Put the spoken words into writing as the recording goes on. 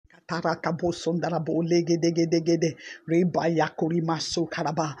Tarakabo Sondarabo Legedegedegede Rebaya Maso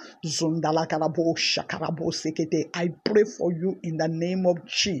Karaba Zundala Karabo Shakarabo Sekete. I pray for you in the name of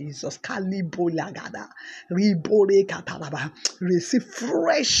Jesus. Kalibo Lagada Ribore Kataraba. Receive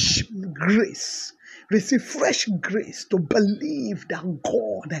fresh grace. Receive fresh grace to believe that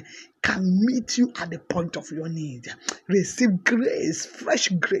God can meet you at the point of your need. Receive grace, fresh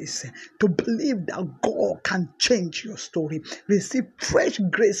grace to believe that God can change your story. Receive fresh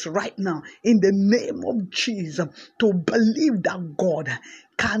grace right now in the name of Jesus to believe that God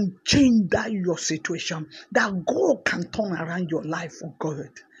can change your situation, that God can turn around your life for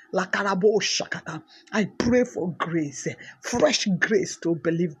good. I pray for grace, fresh grace to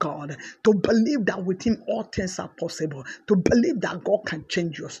believe God, to believe that with Him all things are possible, to believe that God can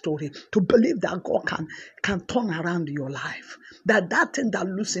change your story, to believe that God can turn around your life, that thing that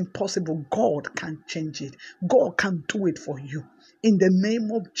looks impossible, God can change it. God can do it for you. In the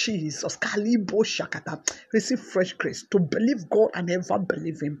name of Jesus, receive fresh grace to believe God and ever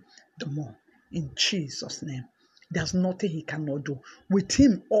believe Him the more. In Jesus' name. There's nothing He cannot do. With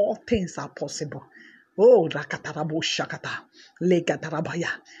Him, all things are possible. Oh, Rakatarabo Shakata, Legatarabaya.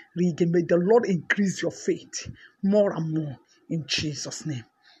 May the Lord increase your faith more and more in Jesus' name.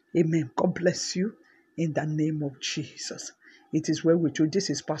 Amen. God bless you in the name of Jesus. It is well with you. This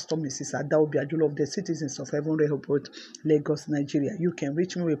is Pastor Mrs. Adaobi Ajulo of the Citizens of Heaven, Rehoboth, Lagos, Nigeria. You can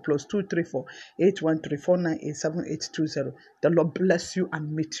reach me with +234 813-498-7820. The Lord bless you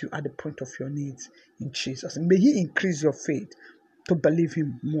and meet you at the point of your needs in Jesus. May He increase your faith to believe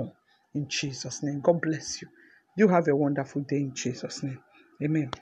Him more in Jesus' name. God bless you. You have a wonderful day in Jesus' name. Amen.